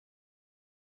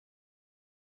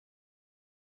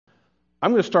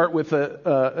I'm going to start with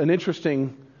an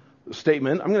interesting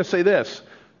statement. I'm going to say this.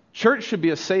 Church should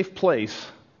be a safe place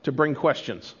to bring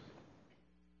questions.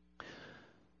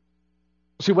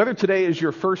 See, whether today is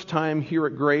your first time here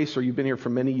at Grace or you've been here for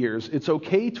many years, it's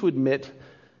okay to admit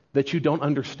that you don't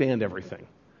understand everything.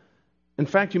 In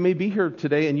fact, you may be here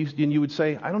today and you would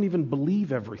say, I don't even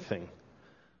believe everything.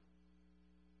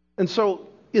 And so,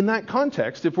 in that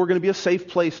context, if we're going to be a safe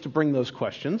place to bring those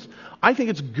questions, I think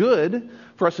it's good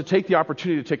for us to take the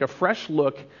opportunity to take a fresh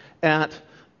look at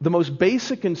the most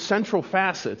basic and central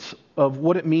facets of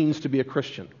what it means to be a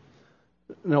Christian.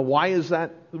 Now, why is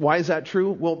that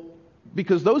true? Well,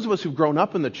 because those of us who've grown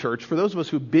up in the church, for those of us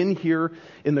who've been here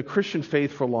in the Christian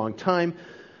faith for a long time,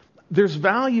 there's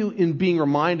value in being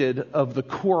reminded of the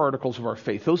core articles of our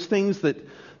faith, those things that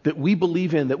we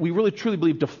believe in, that we really truly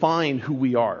believe define who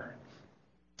we are.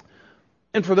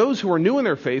 And for those who are new in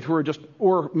their faith, who are just,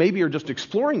 or maybe are just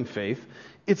exploring faith,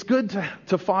 it's good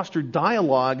to foster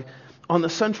dialogue on the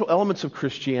central elements of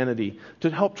Christianity, to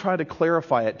help try to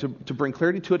clarify it, to bring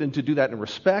clarity to it, and to do that in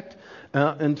respect,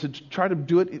 and to try to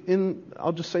do it in,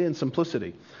 I'll just say, in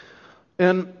simplicity.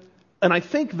 And I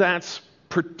think that's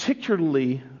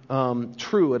particularly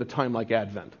true at a time like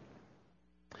Advent.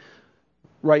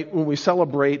 Right, when we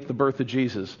celebrate the birth of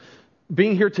Jesus.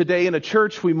 Being here today in a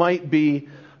church, we might be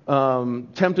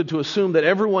tempted to assume that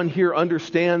everyone here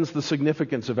understands the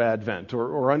significance of Advent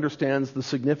or understands the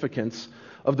significance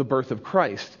of the birth of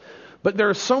Christ. But there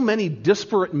are so many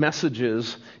disparate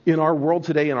messages in our world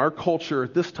today, in our culture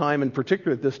at this time, and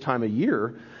particularly at this time of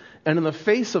year. And in the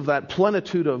face of that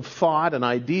plenitude of thought and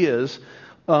ideas,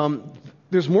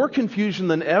 there's more confusion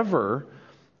than ever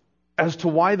as to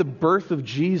why the birth of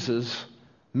Jesus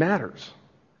matters.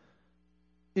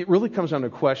 It really comes down to a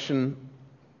question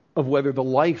of whether the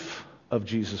life of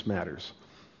Jesus matters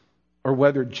or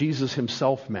whether Jesus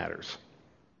himself matters.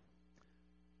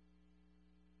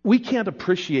 We can't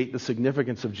appreciate the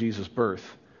significance of Jesus' birth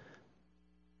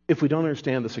if we don't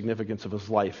understand the significance of his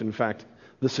life. In fact,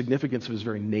 the significance of his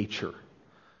very nature.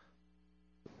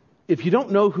 If you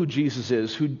don't know who Jesus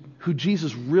is, who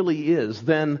Jesus really is,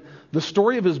 then the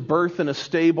story of his birth in a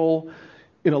stable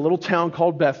in a little town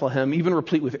called Bethlehem, even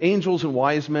replete with angels and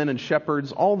wise men and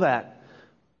shepherds, all that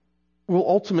will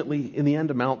ultimately, in the end,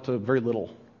 amount to very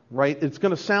little, right? It's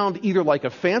going to sound either like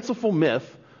a fanciful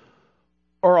myth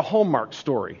or a Hallmark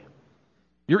story.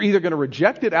 You're either going to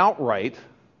reject it outright,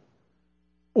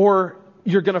 or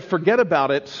you're going to forget about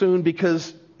it soon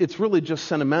because it's really just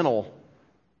sentimental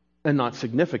and not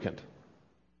significant.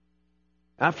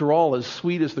 After all, as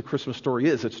sweet as the Christmas story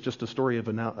is, it's just a story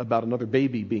about another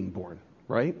baby being born,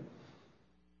 right?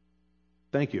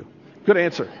 Thank you. Good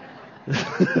answer.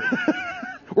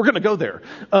 We're going to go there.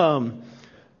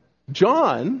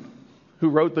 John, who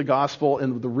wrote the gospel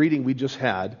and the reading we just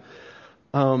had,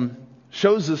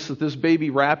 shows us that this baby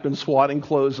wrapped in swaddling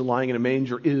clothes and lying in a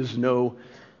manger is no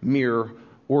mere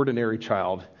ordinary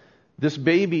child. This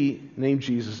baby named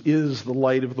Jesus is the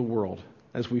light of the world,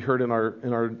 as we heard in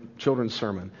our children's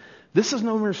sermon. This is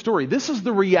no mere story. This is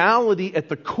the reality at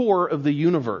the core of the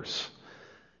universe.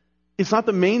 It's not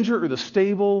the manger or the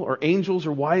stable or angels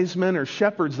or wise men or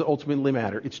shepherds that ultimately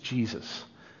matter. It's Jesus.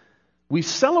 We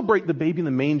celebrate the baby in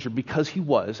the manger because he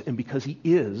was and because he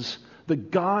is the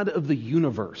God of the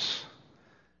universe.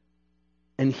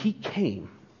 And he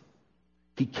came.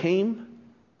 He came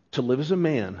to live as a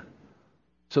man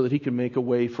so that he could make a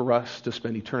way for us to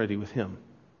spend eternity with him.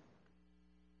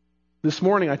 This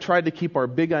morning I tried to keep our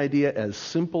big idea as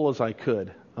simple as I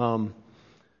could.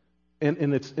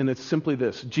 And it's simply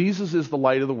this. Jesus is the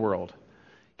light of the world.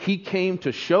 He came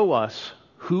to show us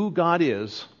who God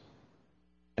is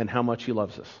and how much he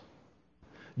loves us.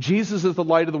 Jesus is the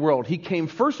light of the world. He came,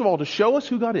 first of all, to show us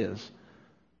who God is,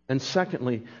 and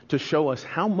secondly, to show us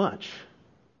how much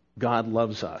God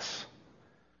loves us.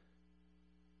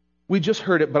 We just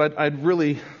heard it, but I'd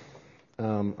really,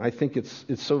 I think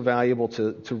it's so valuable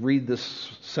to read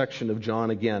this section of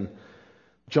John again.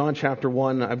 John chapter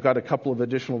 1, I've got a couple of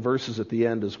additional verses at the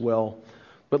end as well.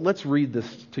 But let's read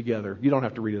this together. You don't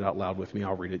have to read it out loud with me.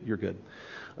 I'll read it. You're good.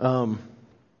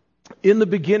 In the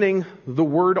beginning, the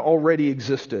Word already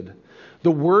existed.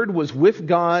 The Word was with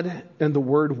God, and the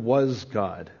Word was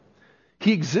God.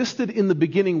 He existed in the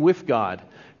beginning with God.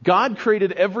 God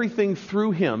created everything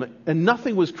through him, and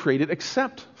nothing was created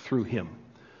except through him.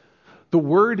 The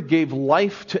Word gave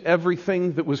life to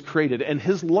everything that was created, and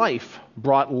his life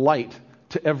brought light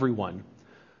to everyone.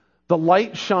 The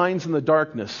light shines in the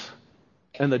darkness,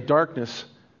 and the darkness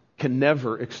can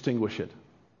never extinguish it.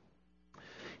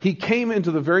 He came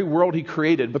into the very world he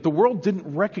created, but the world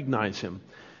didn't recognize him.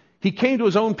 He came to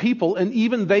his own people, and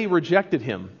even they rejected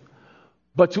him.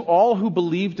 But to all who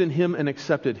believed in him and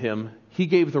accepted him, he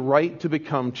gave the right to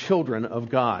become children of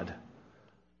God.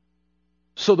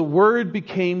 So the Word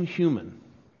became human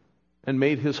and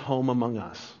made his home among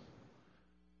us.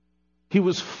 He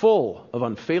was full of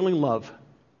unfailing love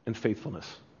and faithfulness.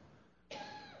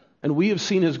 And we have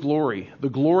seen his glory, the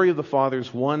glory of the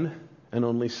Father's one and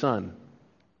only Son.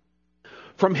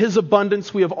 From his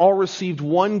abundance we have all received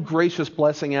one gracious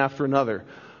blessing after another.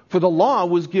 For the law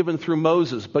was given through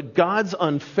Moses, but God's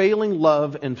unfailing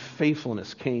love and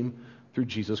faithfulness came through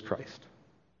Jesus Christ.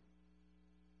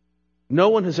 No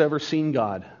one has ever seen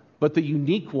God, but the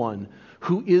unique one,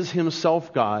 who is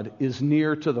himself God, is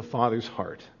near to the Father's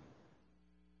heart.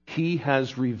 He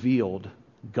has revealed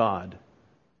God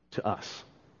to us.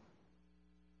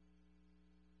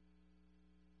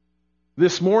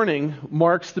 This morning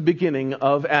marks the beginning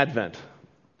of Advent.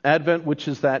 Advent, which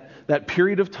is that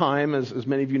period of time, as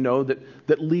many of you know,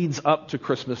 that leads up to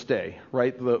Christmas Day,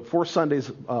 right? The 4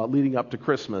 Sundays leading up to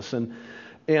Christmas. And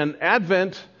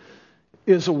Advent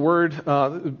is a word,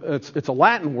 it's a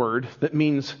Latin word that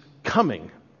means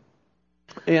coming.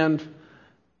 And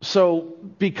so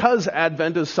because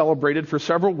Advent is celebrated for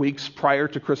several weeks prior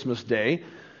to Christmas Day,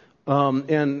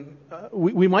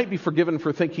 we might be forgiven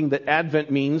for thinking that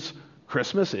Advent means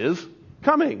Christmas is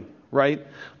coming, right?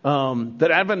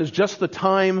 That Advent is just the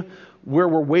time where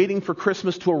we're waiting for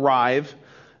Christmas to arrive,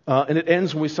 and it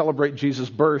ends when we celebrate Jesus'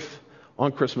 birth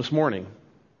on Christmas morning.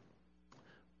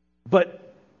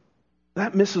 But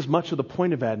that misses much of the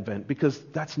point of Advent, because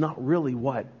that's not really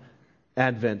what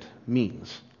Advent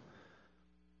means.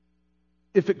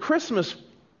 If at Christmas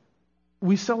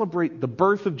we celebrate the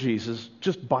birth of Jesus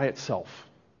just by itself,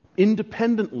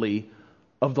 independently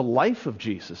of the life of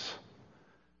Jesus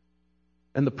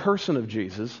and the person of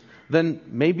Jesus, then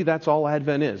maybe that's all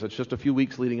Advent is. It's just a few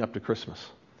weeks leading up to Christmas.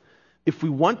 If we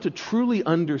want to truly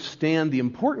understand the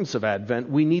importance of Advent,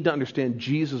 we need to understand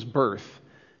Jesus' birth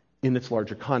in its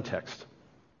larger context.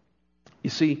 You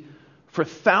see, for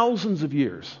thousands of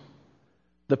years,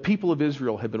 the people of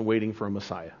Israel had been waiting for a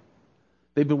Messiah.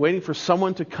 They've been waiting for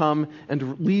someone to come and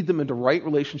to lead them into right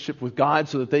relationship with God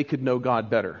so that they could know God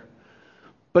better.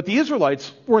 But the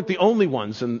Israelites weren't the only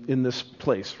ones in this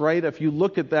place, right? If you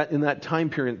look at that in that time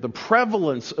period, the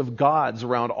prevalence of gods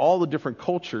around all the different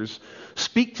cultures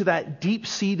speak to that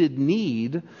deep-seated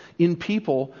need in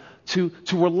people to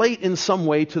relate in some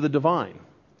way to the divine.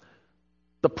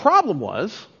 The problem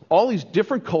was, all these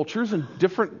different cultures and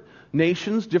different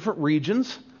nations, different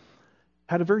regions,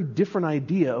 had a very different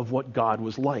idea of what God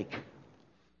was like.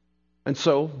 And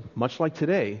so, much like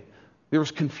today, there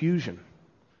was confusion.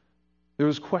 There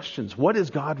was questions. What is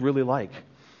God really like?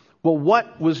 Well,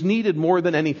 what was needed more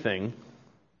than anything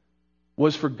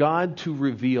was for God to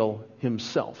reveal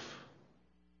himself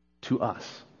to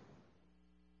us.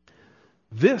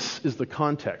 This is the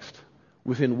context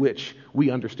within which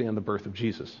we understand the birth of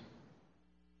Jesus.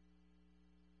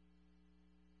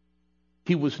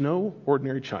 He was no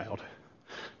ordinary child,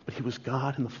 but he was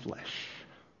God in the flesh.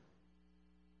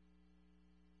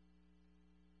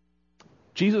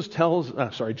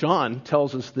 John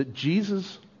tells us that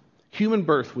Jesus' human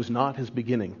birth was not his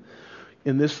beginning.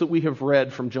 In this that we have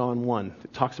read from John 1,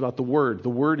 it talks about the Word. The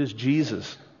Word is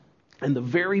Jesus. In the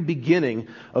very beginning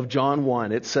of John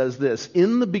 1, it says this: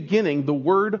 in the beginning, the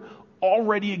Word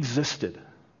already existed.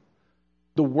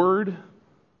 The Word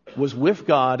was with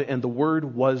God, and the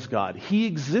Word was God. He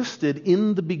existed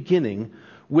in the beginning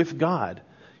with God.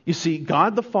 You see,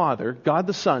 God the Father, God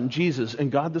the Son, Jesus,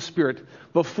 and God the Spirit,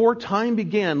 before time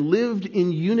began, lived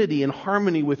in unity and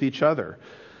harmony with each other.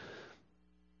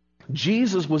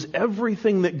 Jesus was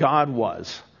everything that God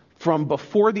was from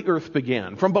before the earth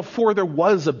began, from before there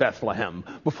was a Bethlehem,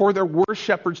 before there were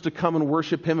shepherds to come and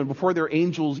worship him, and before there were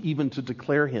angels even to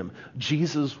declare him.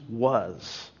 Jesus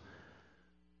was.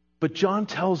 But John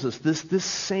tells us this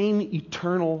same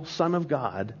eternal Son of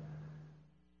God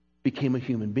became a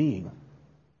human being.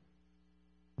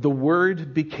 The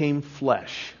Word became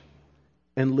flesh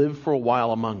and lived for a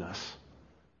while among us.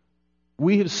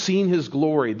 We have seen his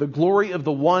glory, the glory of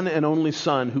the one and only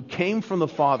Son who came from the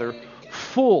Father,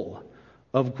 full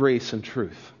of grace and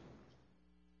truth.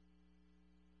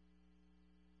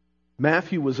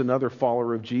 Matthew was another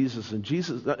follower of Jesus, and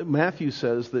Matthew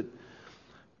says that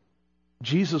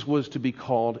Jesus was to be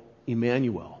called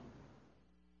Emmanuel.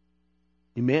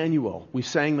 Emmanuel, we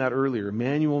sang that earlier.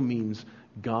 Emmanuel means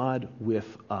God with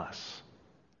us.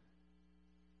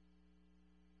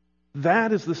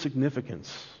 That is the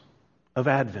significance of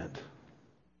Advent.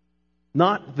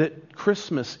 Not that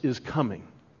Christmas is coming,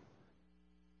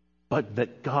 but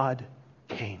that God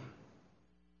came.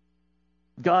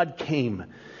 God came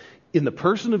in the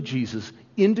person of Jesus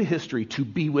into history to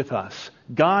be with us.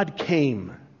 God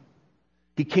came.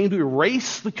 He came to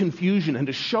erase the confusion and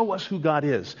to show us who God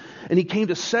is. And He came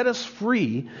to set us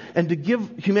free and to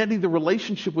give humanity the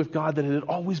relationship with God that it had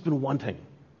always been wanting.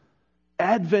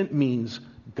 Advent means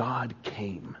God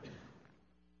came.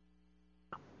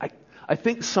 I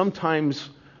think sometimes,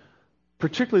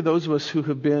 particularly those of us who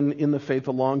have been in the faith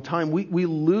a long time, we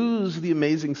lose the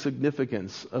amazing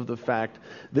significance of the fact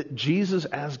that Jesus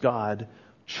as God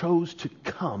chose to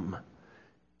come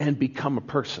and become a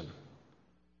person.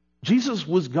 Jesus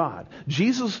was God.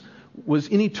 Jesus was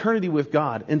in eternity with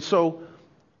God. And so,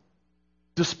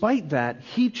 despite that,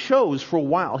 He chose for a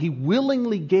while, He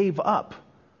willingly gave up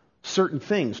certain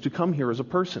things to come here as a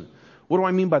person. What do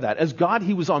I mean by that? As God,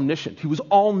 He was omniscient. He was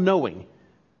all-knowing.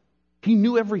 He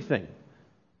knew everything.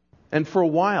 And for a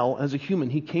while, as a human,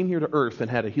 He came here to earth and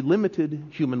had a limited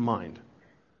human mind.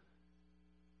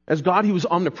 As God, He was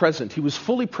omnipresent. He was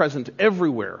fully present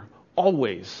everywhere,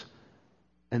 always.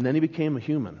 And then He became a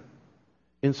human,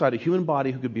 inside a human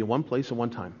body who could be in one place at one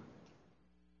time.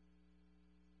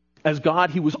 As God,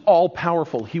 He was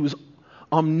all-powerful. He was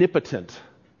omnipotent.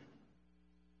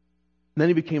 And then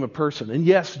He became a person. And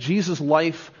yes, Jesus'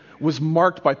 life was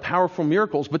marked by powerful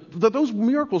miracles, but those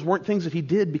miracles weren't things that He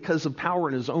did because of power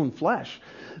in His own flesh.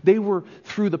 They were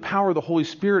through the power of the Holy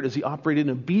Spirit as He operated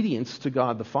in obedience to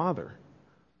God the Father.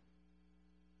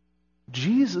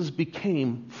 Jesus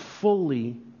became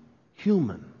fully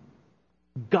human.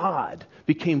 God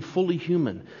became fully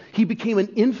human. He became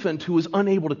an infant who was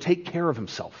unable to take care of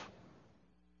himself.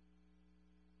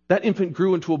 That infant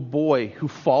grew into a boy who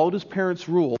followed his parents'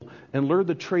 rule and learned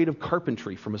the trade of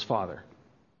carpentry from his father.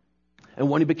 And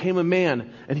when he became a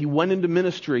man and he went into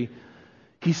ministry,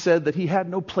 he said that he had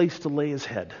no place to lay his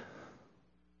head.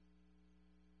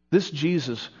 This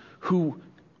Jesus, who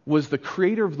was the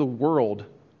creator of the world,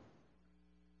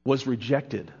 was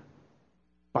rejected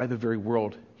by the very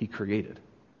world He created.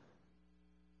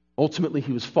 Ultimately,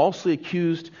 He was falsely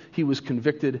accused, He was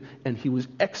convicted, and He was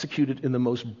executed in the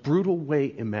most brutal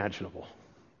way imaginable.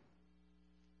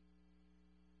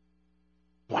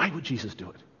 Why would Jesus do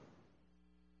it?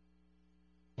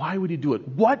 Why would He do it?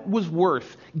 What was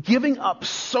worth giving up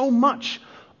so much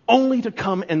only to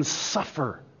come and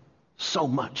suffer so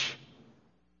much?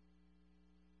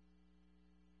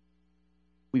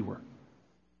 We were.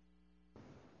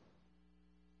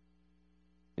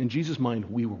 In Jesus'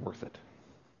 mind, we were worth it.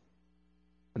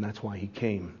 And that's why He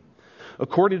came.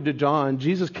 According to John,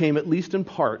 Jesus came at least in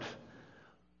part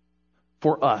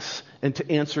for us and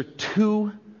to answer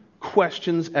two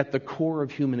questions at the core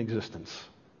of human existence.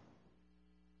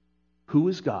 Who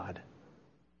is God?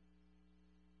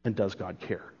 And does God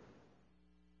care?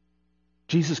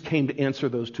 Jesus came to answer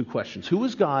those two questions. Who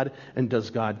is God and does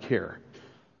God care?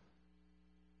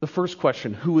 The first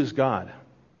question, who is God?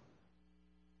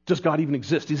 Does God even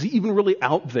exist? Is He even really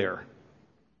out there?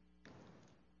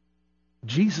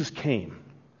 Jesus came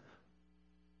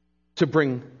to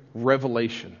bring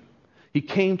revelation. He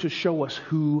came to show us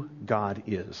who God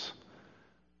is.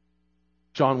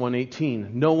 John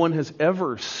 1:18, no one has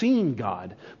ever seen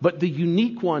God, but the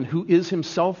unique one who is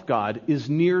Himself God is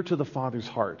near to the Father's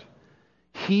heart.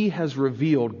 He has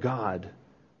revealed God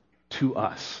to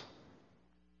us.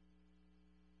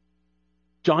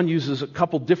 John uses a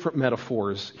couple different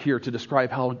metaphors here to describe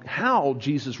how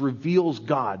Jesus reveals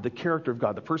God, the character of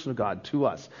God, the person of God, to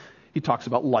us. He talks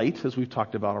about light, as we've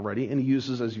talked about already, and He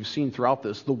uses, as you've seen throughout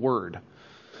this, the Word.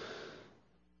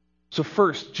 So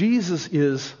first, Jesus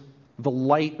is the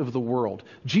light of the world.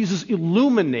 Jesus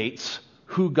illuminates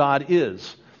who God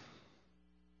is.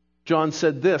 John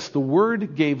said this, the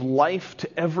Word gave life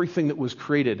to everything that was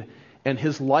created, and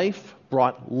His life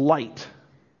brought light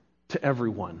to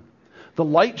everyone. The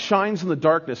light shines in the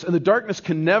darkness, and the darkness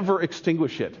can never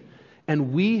extinguish it.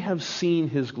 And we have seen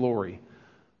His glory,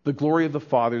 the glory of the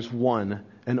Father's one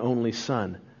and only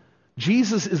Son.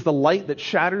 Jesus is the light that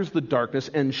shatters the darkness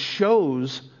and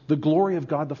shows the glory of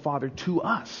God the Father to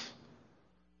us.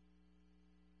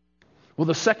 Well,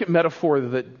 the second metaphor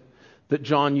that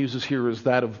John uses here is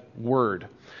that of word.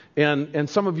 And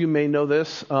some of you may know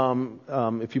this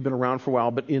if you've been around for a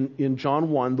while, but in John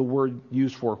 1, the word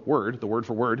used for word, the word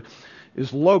for word,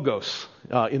 is logos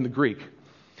in the Greek.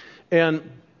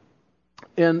 And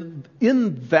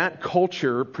in that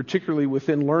culture, particularly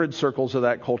within learned circles of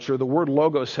that culture, the word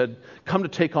logos had come to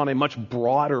take on a much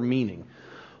broader meaning.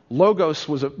 Logos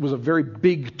was a very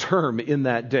big term in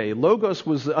that day. Logos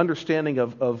was the understanding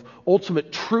of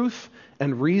ultimate truth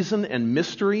and reason and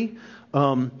mystery.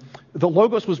 The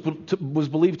Logos was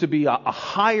believed to be a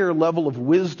higher level of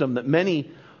wisdom that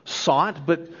many sought,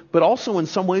 but also in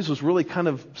some ways was really kind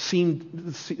of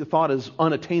thought as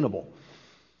unattainable.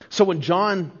 So when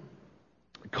John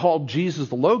called Jesus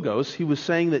the Logos, he was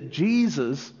saying that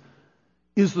Jesus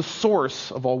is the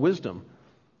source of all wisdom,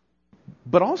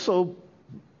 but also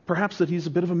perhaps that he's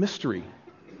a bit of a mystery.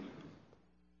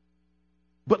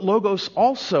 But Logos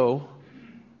also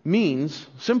means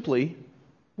simply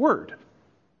word.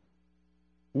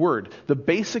 Word, the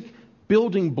basic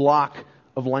building block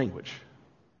of language,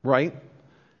 right?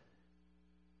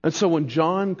 And so when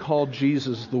John called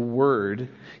Jesus the Word,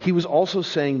 he was also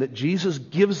saying that Jesus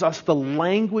gives us the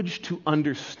language to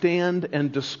understand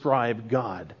and describe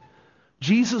God.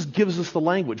 Jesus gives us the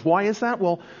language. Why is that?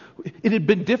 Well, it had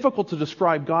been difficult to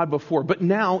describe God before, but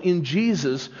now in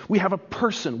Jesus, we have a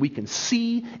person we can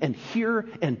see and hear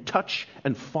and touch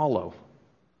and follow.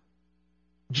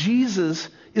 Jesus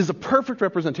is a perfect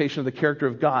representation of the character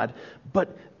of God,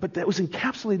 but that was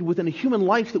encapsulated within a human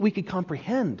life that we could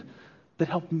comprehend, that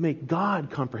helped make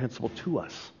God comprehensible to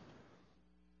us.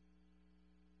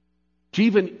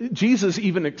 Jesus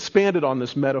even expanded on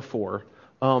this metaphor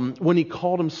when he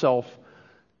called himself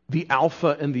the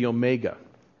Alpha and the Omega.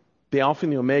 The Alpha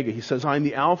and the Omega. He says, I'm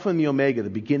the Alpha and the Omega, the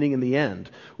beginning and the end.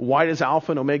 Why does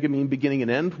Alpha and Omega mean beginning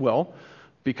and end? Well,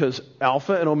 because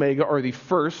Alpha and Omega are the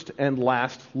first and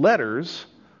last letters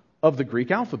of the Greek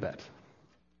alphabet.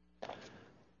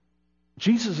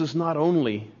 Jesus is not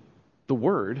only the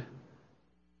Word,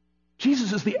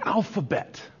 Jesus is the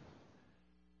alphabet.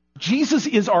 Jesus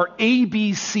is our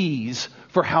ABCs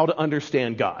for how to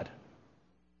understand God.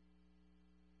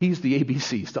 He's the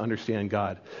ABCs to understand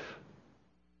God.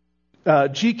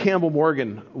 G. Campbell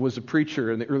Morgan was a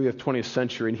preacher in the early 20th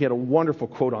century, and he had a wonderful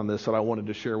quote on this that I wanted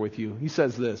to share with you. He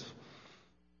says this: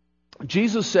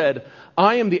 Jesus said,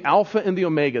 I am the Alpha and the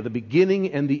Omega, the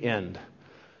beginning and the end.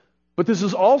 But this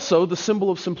is also the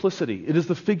symbol of simplicity. It is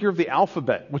the figure of the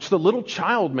alphabet, which the little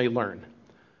child may learn.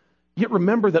 Yet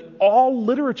remember that all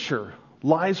literature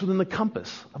lies within the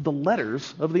compass of the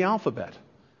letters of the alphabet.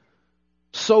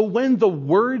 So when the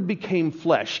Word became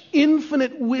flesh,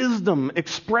 infinite wisdom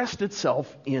expressed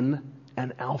itself in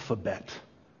an alphabet.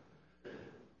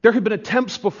 There had been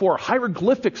attempts before,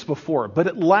 hieroglyphics before, but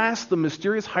at last the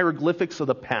mysterious hieroglyphics of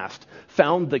the past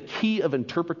found the key of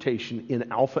interpretation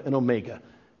in Alpha and Omega,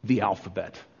 the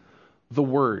alphabet. The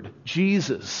Word,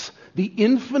 Jesus, the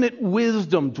infinite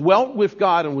wisdom dwelt with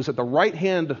God and was at the right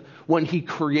hand when He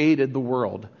created the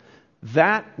world.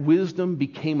 That wisdom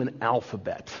became an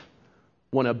alphabet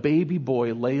when a baby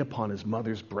boy lay upon his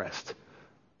mother's breast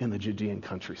in the Judean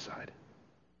countryside.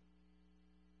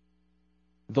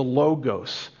 The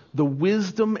Logos, the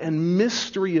wisdom and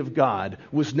mystery of God,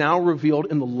 was now revealed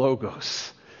in the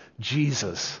Logos,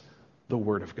 Jesus, the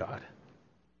Word of God.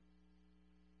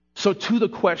 So to the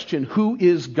question, who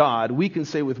is God, we can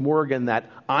say with Morgan that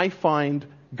I find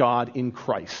God in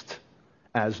Christ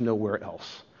as nowhere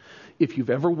else. If you've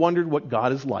ever wondered what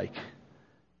God is like,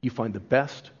 you find the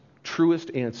best, truest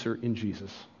answer in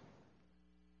Jesus.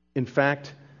 In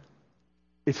fact,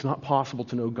 it's not possible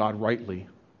to know God rightly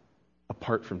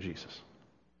apart from Jesus.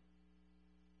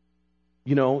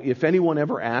 You know, if anyone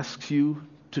ever asks you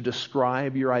to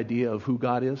describe your idea of who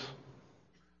God is,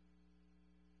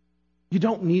 you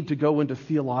don't need to go into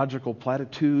theological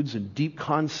platitudes and deep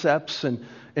concepts and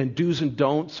do's and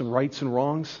don'ts and rights and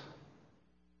wrongs.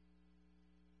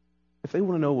 If they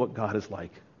want to know what God is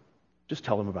like, just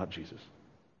tell them about Jesus.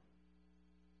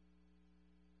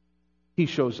 He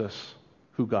shows us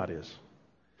who God is.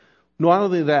 Not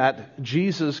only that,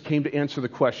 Jesus came to answer the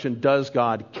question, does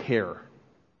God care?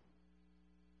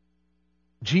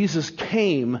 Jesus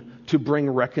came to bring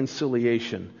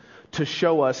reconciliation, to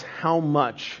show us how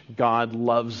much God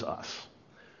loves us.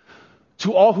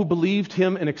 To all who believed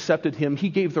Him and accepted Him, He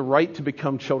gave the right to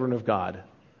become children of God.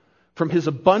 From His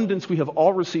abundance we have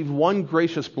all received one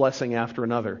gracious blessing after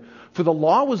another. For the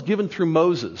law was given through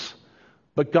Moses,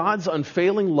 but God's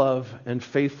unfailing love and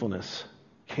faithfulness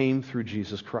came through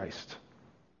Jesus Christ.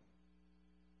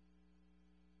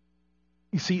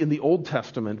 You see, in the Old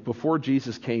Testament, before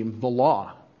Jesus came, the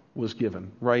law was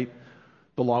given, right?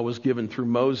 The law was given through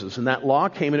Moses. And that law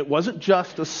came, and it wasn't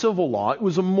just a civil law, it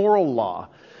was a moral law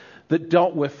that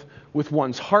dealt with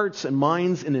one's hearts and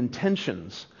minds and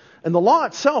intentions. And the law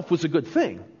itself was a good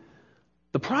thing.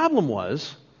 The problem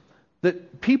was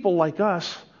that people like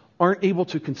us aren't able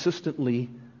to consistently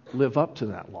live up to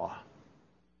that law.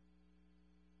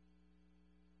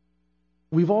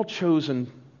 We've all chosen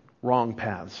wrong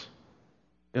paths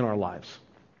in our lives.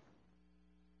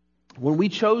 When we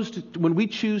choose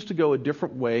to go a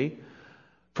different way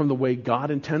from the way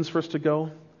God intends for us to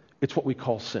go, it's what we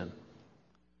call sin.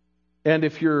 And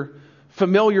if you're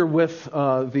familiar with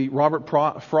the Robert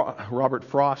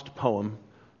Frost poem,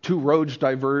 Two Roads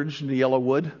Diverge in the Yellow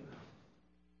Wood?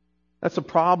 That's a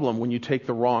problem when you take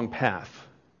the wrong path.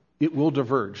 It will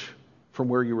diverge from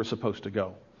where you were supposed to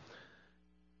go.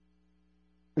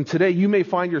 And today you may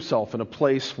find yourself in a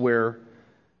place where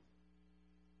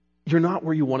you're not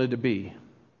where you wanted to be.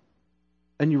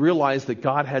 And you realize that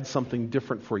God had something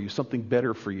different for you, something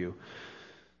better for you.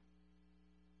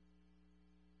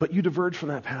 But you diverged from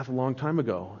that path a long time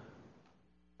ago,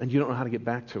 and you don't know how to get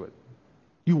back to it.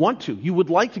 You want to. You would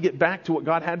like to get back to what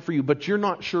God had for you, but you're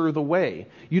not sure of the way.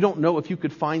 You don't know if you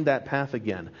could find that path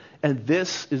again. And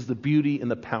this is the beauty and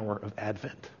the power of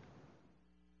Advent.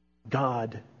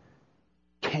 God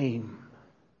came.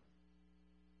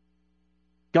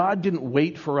 God didn't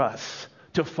wait for us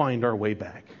to find our way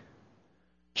back.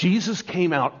 Jesus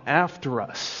came out after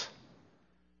us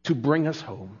to bring us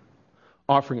home,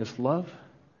 offering us love,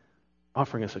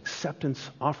 offering us acceptance,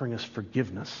 offering us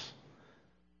forgiveness.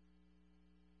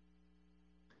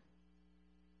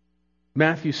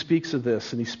 Matthew speaks of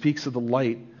this, and he speaks of the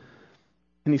light.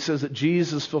 And he says that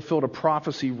Jesus fulfilled a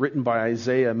prophecy written by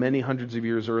Isaiah many hundreds of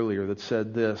years earlier that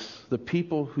said this: the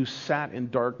people who sat in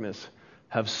darkness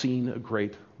have seen a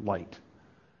great light.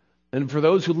 And for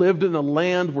those who lived in a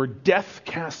land where death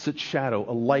casts its shadow,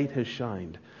 a light has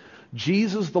shined.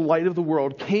 Jesus, the light of the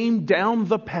world, came down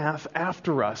the path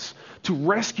after us to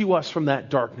rescue us from that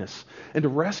darkness and to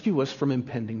rescue us from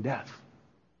impending death.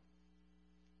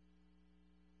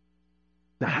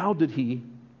 Now, how did he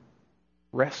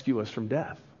rescue us from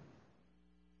death?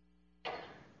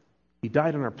 He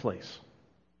died in our place.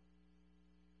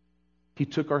 He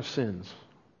took our sins,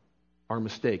 our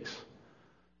mistakes,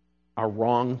 our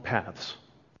wrong paths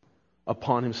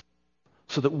upon himself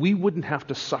so that we wouldn't have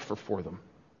to suffer for them.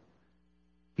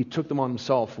 He took them on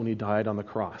himself when he died on the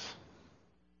cross.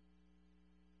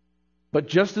 But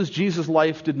just as Jesus'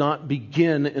 life did not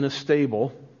begin in a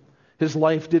stable, his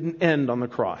life didn't end on the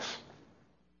cross.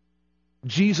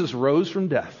 Jesus rose from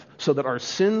death so that our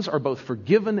sins are both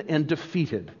forgiven and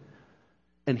defeated,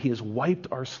 and he has wiped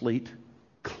our slate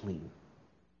clean.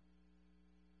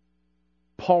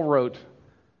 Paul wrote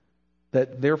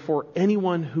that therefore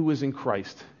anyone who is in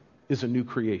Christ is a new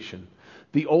creation.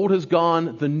 The old has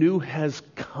gone, the new has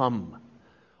come.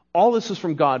 All this is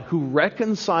from God, who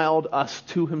reconciled us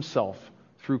to himself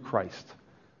through Christ,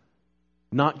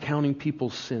 not counting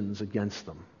people's sins against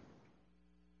them.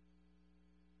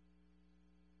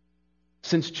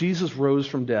 Since Jesus rose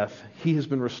from death, he has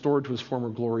been restored to his former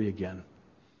glory again.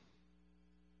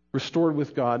 Restored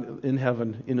with God in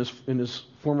heaven in his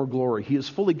former glory. He is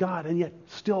fully God and yet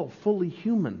still fully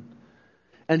human.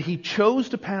 And he chose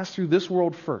to pass through this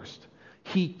world first.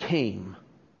 He came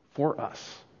for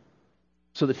us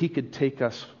so that he could take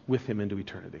us with him into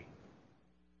eternity.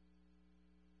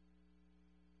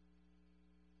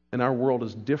 And our world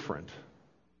is different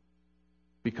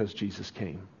because Jesus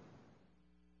came.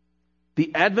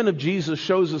 The advent of Jesus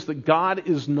shows us that God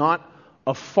is not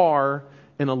afar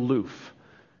and aloof.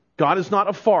 God is not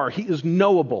afar. He is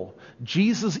knowable.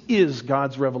 Jesus is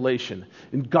God's revelation.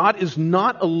 And God is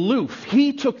not aloof.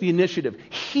 He took the initiative.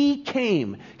 He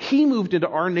came. He moved into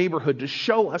our neighborhood to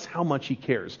show us how much he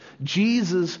cares.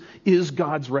 Jesus is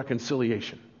God's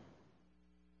reconciliation.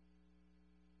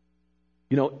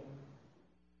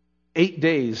 8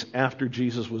 days after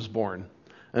Jesus was born,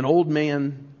 an old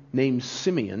man named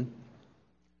Simeon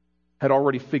had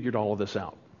already figured all of this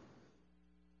out.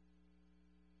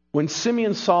 When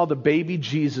Simeon saw the baby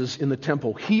Jesus in the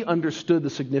temple, he understood the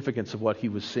significance of what he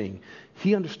was seeing.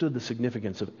 He understood the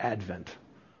significance of Advent,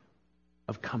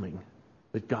 of coming,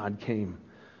 that God came.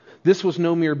 This was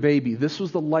no mere baby. This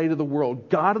was the light of the world,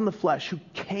 God in the flesh, who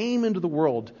came into the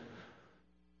world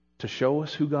to show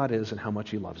us who God is and how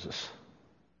much he loves us.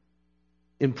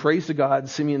 In praise to God,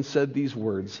 Simeon said these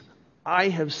words: I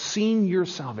have seen your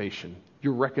salvation,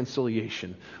 your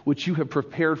reconciliation, which you have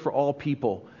prepared for all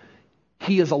people.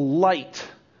 He is a light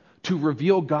to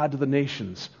reveal God to the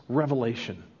nations,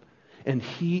 revelation. And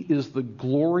he is the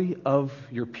glory of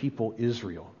your people,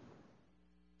 Israel.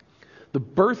 The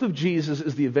birth of Jesus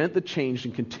is the event that changed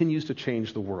and continues to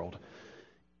change the world.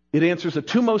 It answers the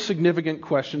two most significant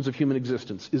questions of human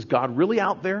existence. Is God really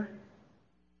out there?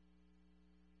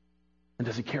 And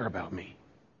does he care about me?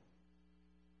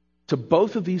 To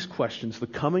both of these questions, the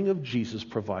coming of Jesus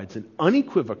provides an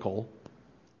unequivocal,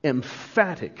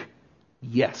 emphatic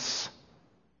yes.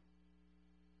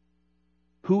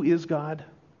 Who is God?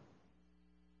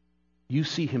 You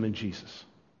see him in Jesus.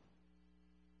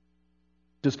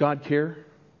 Does God care?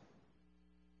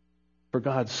 For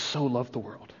God so loved the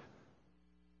world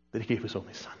that he gave his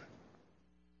only Son.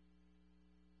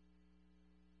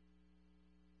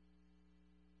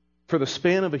 For the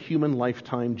span of a human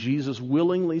lifetime, Jesus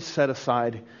willingly set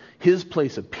aside his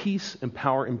place of peace and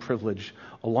power and privilege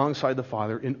alongside the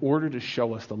Father in order to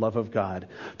show us the love of God,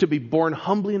 to be born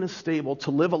humbly in a stable,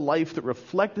 to live a life that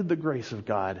reflected the grace of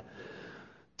God,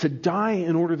 to die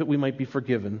in order that we might be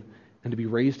forgiven, and to be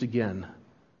raised again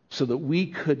so that we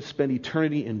could spend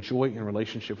eternity in joy and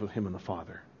relationship with him and the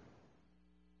Father.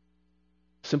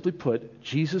 Simply put,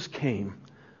 Jesus came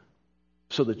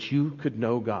so that you could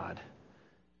know God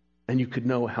and you could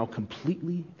know how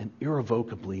completely and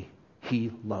irrevocably he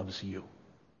loves you.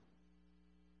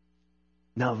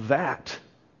 Now that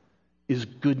is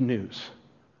good news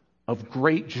of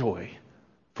great joy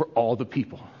for all the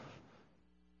people.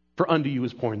 For unto you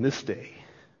is born this day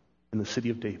in the city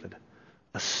of David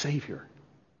a Savior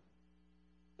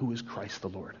who is Christ the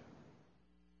Lord.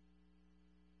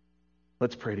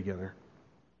 Let's pray together.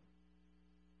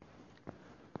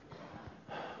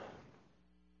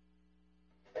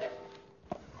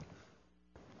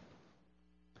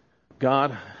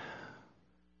 God,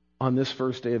 on this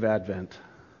first day of Advent,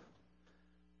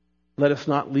 let us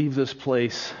not leave this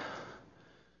place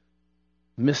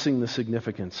missing the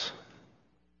significance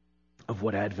of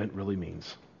what Advent really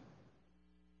means.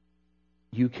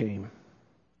 You came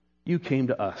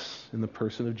to us in the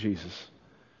person of Jesus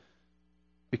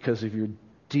because of your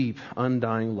deep,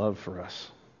 undying love for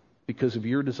us, because of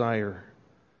your desire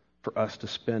for us to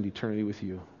spend eternity with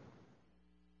you.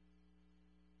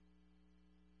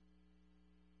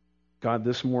 God,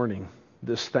 this morning,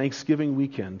 this Thanksgiving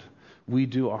weekend, we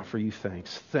do offer you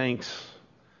thanks. Thanks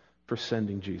for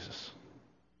sending Jesus.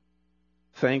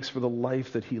 Thanks for the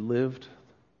life that he lived,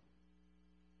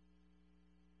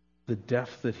 the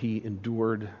death that he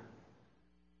endured,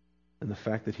 and the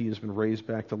fact that he has been raised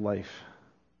back to life,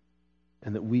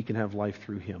 and that we can have life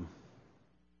through him.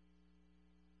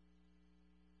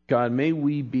 God, may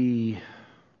we be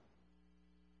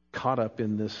caught up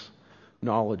in this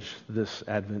knowledge this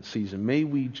Advent season. May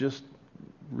we just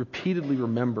repeatedly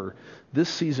remember this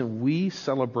season we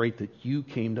celebrate that you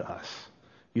came to us.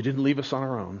 You didn't leave us on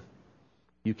our own.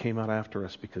 You came out after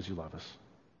us because you love us.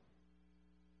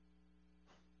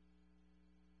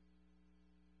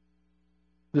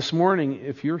 This morning,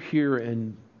 if you're here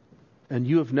and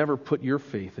you have never put your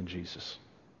faith in Jesus,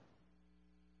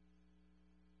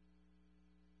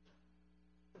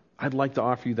 I'd like to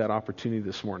offer you that opportunity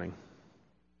this morning.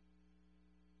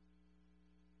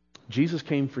 Jesus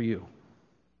came for you.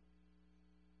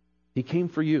 He came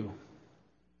for you.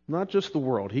 Not just the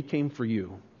world. He came for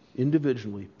you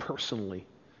individually, personally,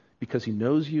 because he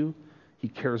knows you, he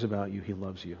cares about you, he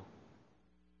loves you.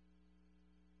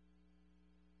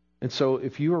 And so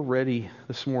if you are ready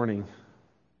this morning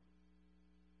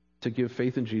to give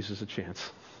faith in Jesus a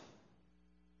chance,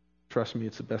 trust me,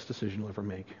 it's the best decision you'll ever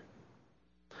make.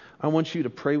 I want you to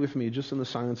pray with me just in the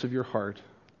silence of your heart.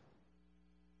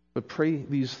 But pray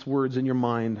these words in your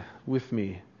mind with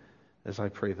me as I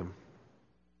pray them.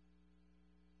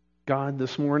 God,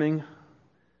 this morning,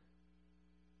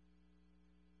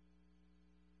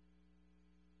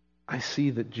 I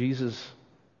see that Jesus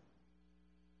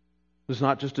was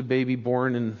not just a baby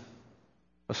born in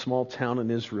a small town in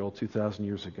Israel 2,000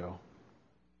 years ago.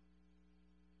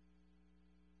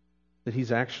 That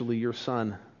he's actually your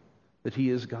son, that he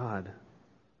is God,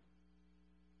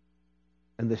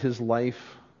 and that his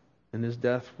life and his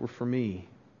death were for me,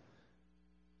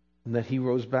 and that he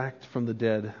rose back from the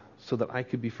dead so that I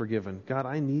could be forgiven. God,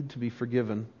 I need to be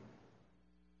forgiven.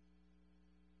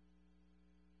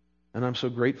 And I'm so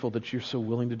grateful that you're so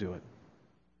willing to do it.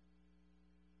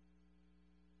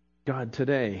 God,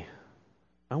 today,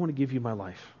 I want to give you my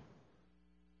life.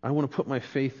 I want to put my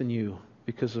faith in you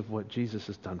because of what Jesus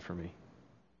has done for me.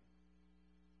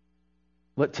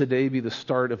 Let today be the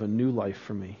start of a new life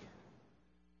for me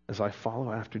as I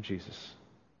follow after Jesus.